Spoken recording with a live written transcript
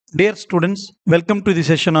Dear students, welcome to the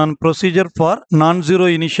session on procedure for non-zero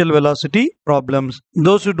initial velocity problems.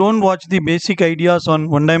 Those who don't watch the basic ideas on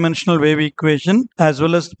one-dimensional wave equation as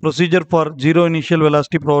well as procedure for zero initial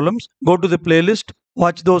velocity problems, go to the playlist,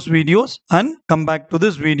 watch those videos and come back to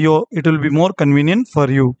this video. It will be more convenient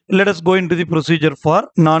for you. Let us go into the procedure for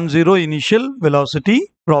non-zero initial velocity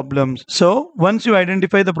problems. So once you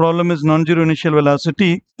identify the problem is non-zero initial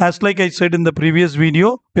velocity, as like I said in the previous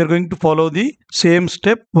video, we are going to follow the same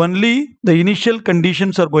step. Only the initial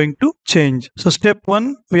conditions are going to change. So step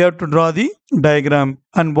 1, we have to draw the diagram,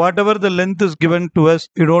 and whatever the length is given to us,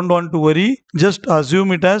 you don't want to worry, just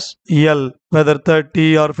assume it as L, whether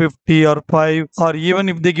 30 or 50 or 5, or even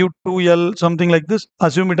if they give 2L, something like this,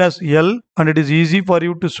 assume it as L, and it is easy for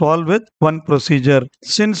you to solve with one procedure.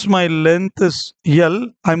 Since my length is L,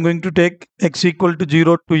 I'm going to take x equal to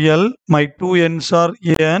 0 to L. My two ends are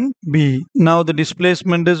A and B. Now the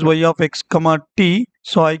displacement is y of x comma t.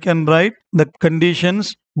 So I can write the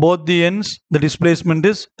conditions, both the ends, the displacement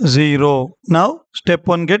is 0. Now step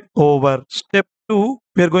 1 get over. Step 2,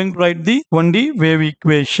 we are going to write the 1D wave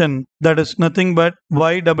equation. That is nothing but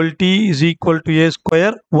y double t is equal to a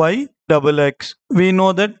square y double x. We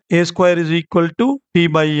know that a square is equal to t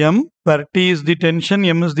by m, where t is the tension,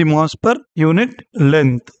 m is the mass per unit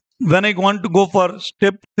length. When I want to go for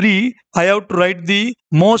step 3, I have to write the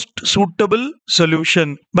most suitable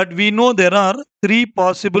solution. But we know there are 3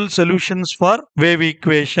 possible solutions for wave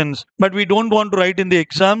equations. But we don't want to write in the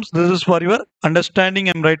exams. This is for your understanding.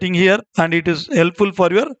 I'm writing here and it is helpful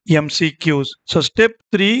for your MCQs. So step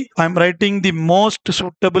 3, I'm writing the most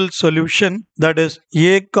suitable solution, that is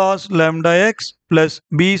a cos lambda x plus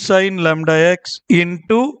b sin lambda x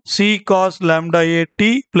into c cos lambda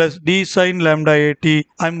at plus d sin lambda at.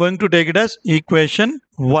 I'm going to take it as equation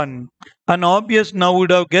 1. And obvious, now we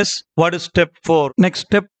would have guessed what is step 4. Next,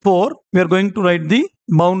 step 4, we are going to write the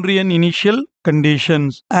boundary and initial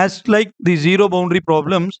conditions. As like the zero boundary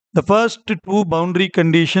problems, the first 2 boundary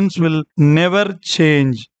conditions will never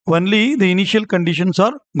change. Only the initial conditions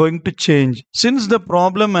are going to change. Since the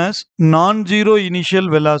problem has non-zero initial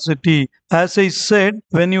velocity, as I said,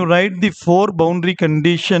 when you write the 4 boundary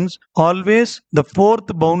conditions, always the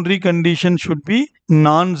 4th boundary condition should be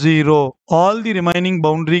non-zero. All the remaining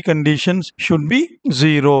boundary conditions should be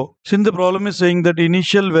 0. Since the problem is saying that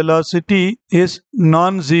initial velocity is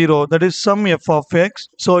non-zero, that is some f of x,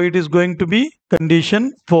 so it is going to be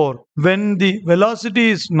condition 4. When the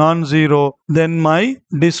velocity is non-zero, then my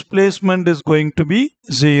displacement is going to be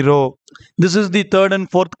 0. This is the 3rd and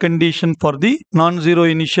 4th condition for the non-zero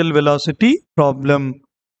initial velocity problem.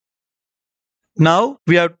 Now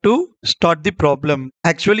we have to start the problem.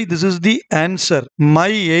 Actually, this is the answer. My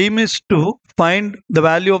aim is to find the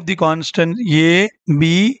value of the constant a,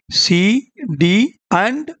 b, c, d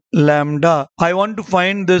and lambda. I want to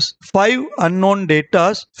find this 5 unknown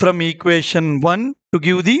data from equation 1 to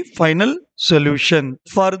give the final solution.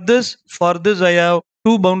 For this I have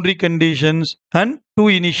 2 boundary conditions and 2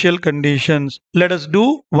 initial conditions. Let us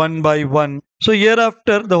do one by one. So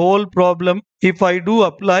hereafter the whole problem, if I do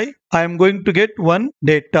apply, I am going to get one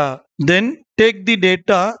data. Then take the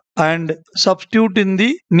data and substitute in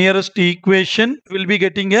the nearest equation. We will be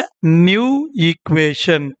getting a new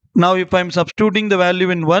equation. Now if I am substituting the value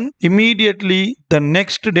in 1, immediately the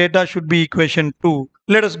next data should be equation 2.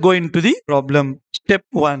 Let us go into the problem. Step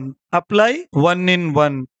 1. Apply 1 in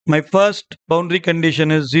 1. My first boundary condition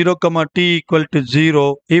is 0, t equal to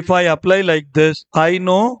 0. If I apply like this, I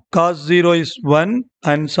know cos 0 is 1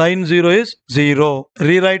 and sin 0 is 0.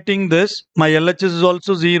 Rewriting this, my LHS is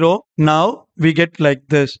also 0. Now we get like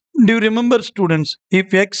this. Do you remember, students,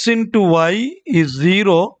 if x into y is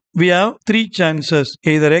 0, we have 3 chances.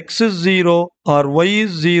 Either x is 0 or y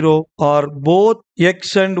is 0 or both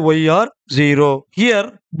x and y are 0.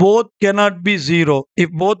 Here both cannot be 0. If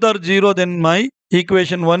both are 0, then my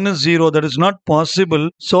equation 1 is 0. That is not possible.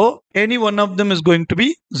 So any one of them is going to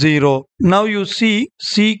be 0. Now you see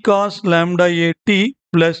c cos lambda at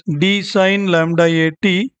plus d sin lambda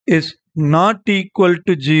at is not equal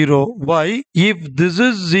to 0. Why? If this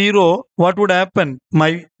is 0, what would happen?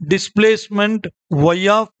 My displacement y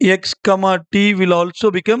of x comma t will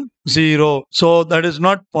also become 0. So that is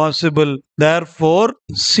not possible. Therefore,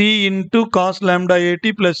 c into cos lambda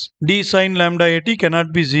at plus d sin lambda at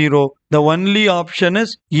cannot be 0. The only option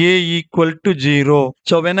is a equal to 0.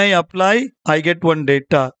 So when I apply, I get one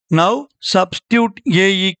data. Now substitute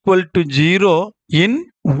a equal to 0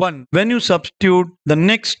 in 1. When you substitute, the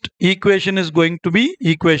next equation is going to be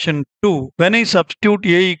equation 2. When I substitute a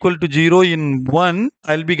equal to 0 in 1,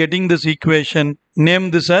 I'll be getting this equation.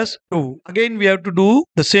 Name this as 2. Again, we have to do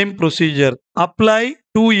the same procedure. Apply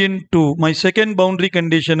 2 into my second boundary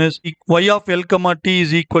condition is y of L comma t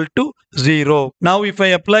is equal to 0. Now if I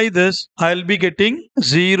apply this, I'll be getting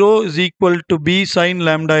 0 is equal to b sine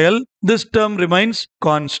lambda L. This term remains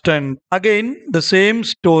constant. Again, the same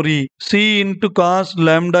story. C into cos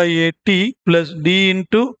lambda at plus d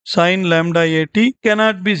into sine lambda at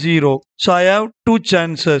cannot be 0. So I have two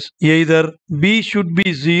chances. Either b should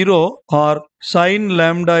be 0 or sine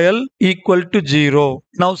lambda L equal to 0.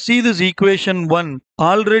 Now see this equation 1.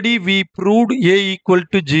 Already we proved a equal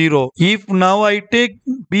to 0. If now I take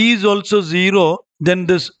b is also 0, then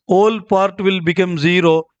this whole part will become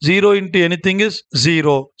 0. 0 into anything is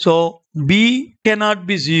 0. So b cannot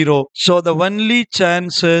be 0. So the only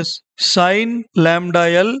chance is sine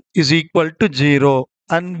lambda L is equal to 0.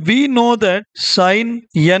 And we know that sine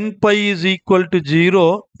n pi is equal to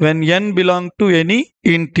 0 when n belongs to any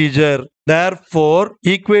integer. Therefore,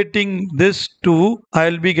 equating this to,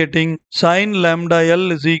 I'll be getting sine lambda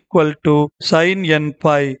L is equal to sine n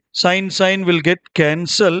pi. Sine will get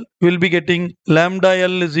cancelled. We'll be getting lambda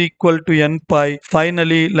L is equal to n pi.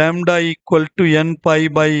 Finally, lambda equal to n pi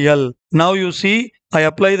by L. Now you see, I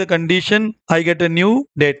apply the condition, I get a new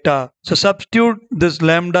data. So substitute this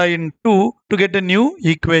lambda in 2 to get a new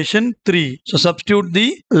equation 3. So substitute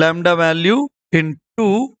the lambda value in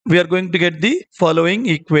 2, we are going to get the following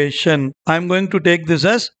equation. I am going to take this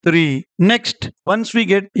as 3. Next, once we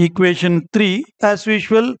get equation 3, as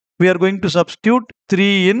usual, we are going to substitute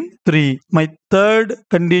 3 in 3. My third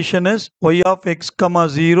condition is y of x comma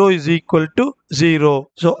 0 is equal to 0.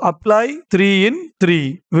 So apply 3 in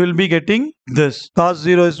 3. We will be getting this. Cos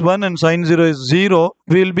 0 is 1 and sin 0 is 0.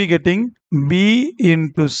 We will be getting b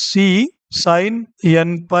into c sine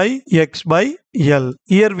n pi x by L.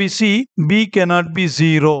 Here we see b cannot be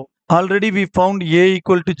 0. Already we found a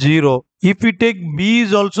equal to 0. If we take b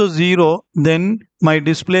is also 0, then my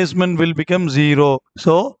displacement will become 0.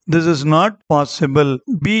 So this is not possible.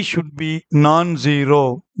 B should be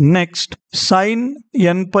non-zero. Next, sine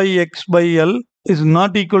n pi x by L is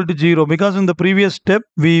not equal to 0 because in the previous step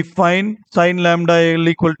we find sine lambda L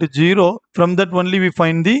equal to 0. From that only we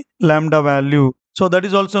find the lambda value. So that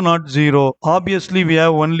is also not 0. Obviously we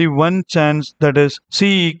have only one chance, that is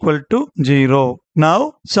c equal to 0.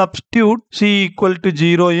 Now substitute c equal to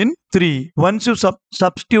 0 in 3. Once you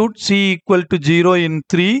substitute c equal to 0 in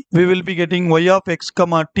 3, we will be getting y of x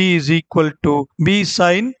comma t is equal to b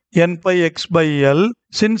sine n pi x by L.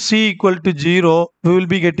 Since c equal to 0, we will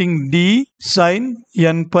be getting d sine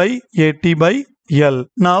n pi at by L.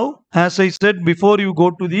 Now, as I said, before you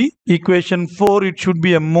go to the equation 4, it should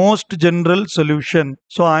be a most general solution.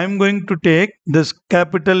 So I am going to take this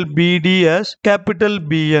capital BD as capital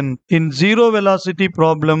BN. In zero velocity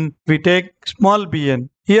problem, we take small bn.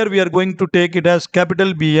 Here we are going to take it as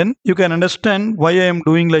capital BN. You can understand why I am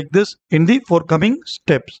doing like this in the forthcoming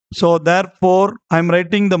steps. So therefore, I am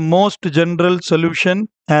writing the most general solution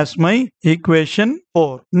as my equation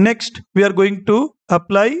 4. Next, we are going to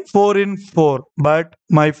apply 4 in 4. But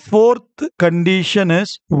my fourth condition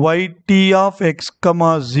is yt of x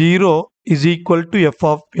comma 0 is equal to f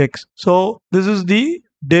of x. So this is the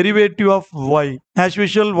derivative of y. As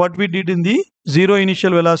usual, what we did in the zero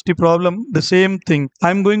initial velocity problem, the same thing.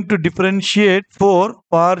 I'm going to differentiate 4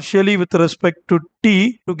 partially with respect to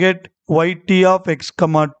t to get yt of x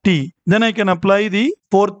comma t. Then I can apply the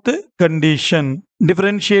fourth condition.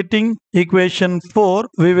 Differentiating equation 4,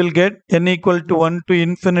 we will get n equal to 1 to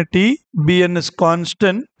infinity, bn is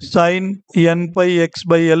constant, sine n pi x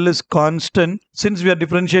by L is constant. Since we are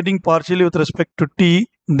differentiating partially with respect to t,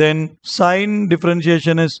 then sine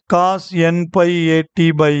differentiation is cos n pi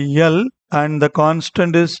at by L and the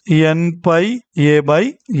constant is n pi a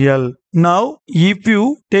by L. Now, if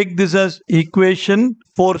you take this as equation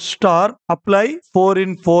 4 star, apply 4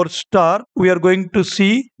 in 4 star, we are going to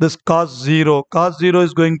see this cos 0. Cos 0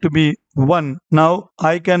 is going to be 1. Now,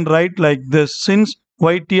 I can write like this. Since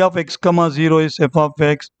yt of x comma 0 is f of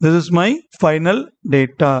x, this is my final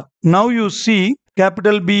data. Now you see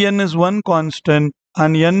capital Bn is one constant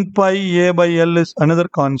and n pi a by L is another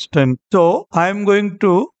constant. So I am going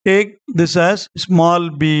to take this as small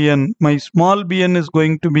bn. My small bn is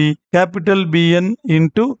going to be capital Bn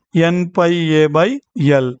into n pi a by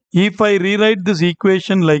L. If I rewrite this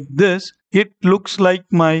equation like this, it looks like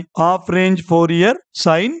my half-range Fourier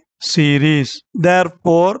sine series.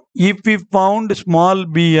 Therefore, if we found small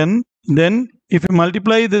bn, then if you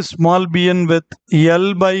multiply this small bn with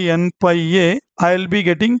L by n pi a, I will be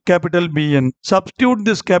getting capital Bn. Substitute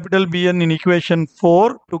this capital Bn in equation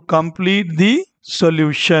 4 to complete the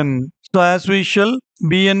solution. So as usual,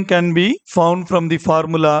 Bn can be found from the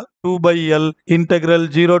formula 2 by L integral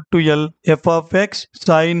 0 to L f of x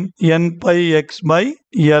sin n pi x by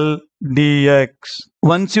L dx.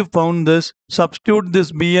 Once you found this, substitute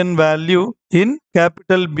this Bn value in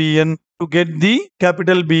capital Bn to get the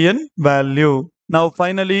capital Bn value. Now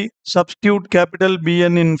finally substitute capital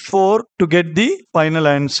Bn in 4 to get the final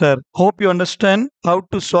answer. Hope you understand how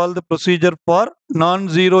to solve the procedure for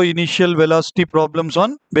non-zero initial velocity problems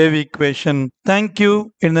on wave equation. Thank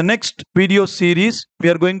you. In the next video series, we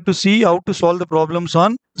are going to see how to solve the problems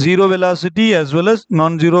on zero velocity as well as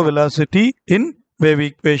non-zero velocity in wave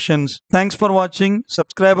equations. Thanks for watching.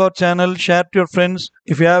 Subscribe our channel, share to your friends.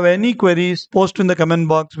 If you have any queries, post in the comment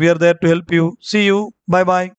box. We are there to help you. See you. Bye bye.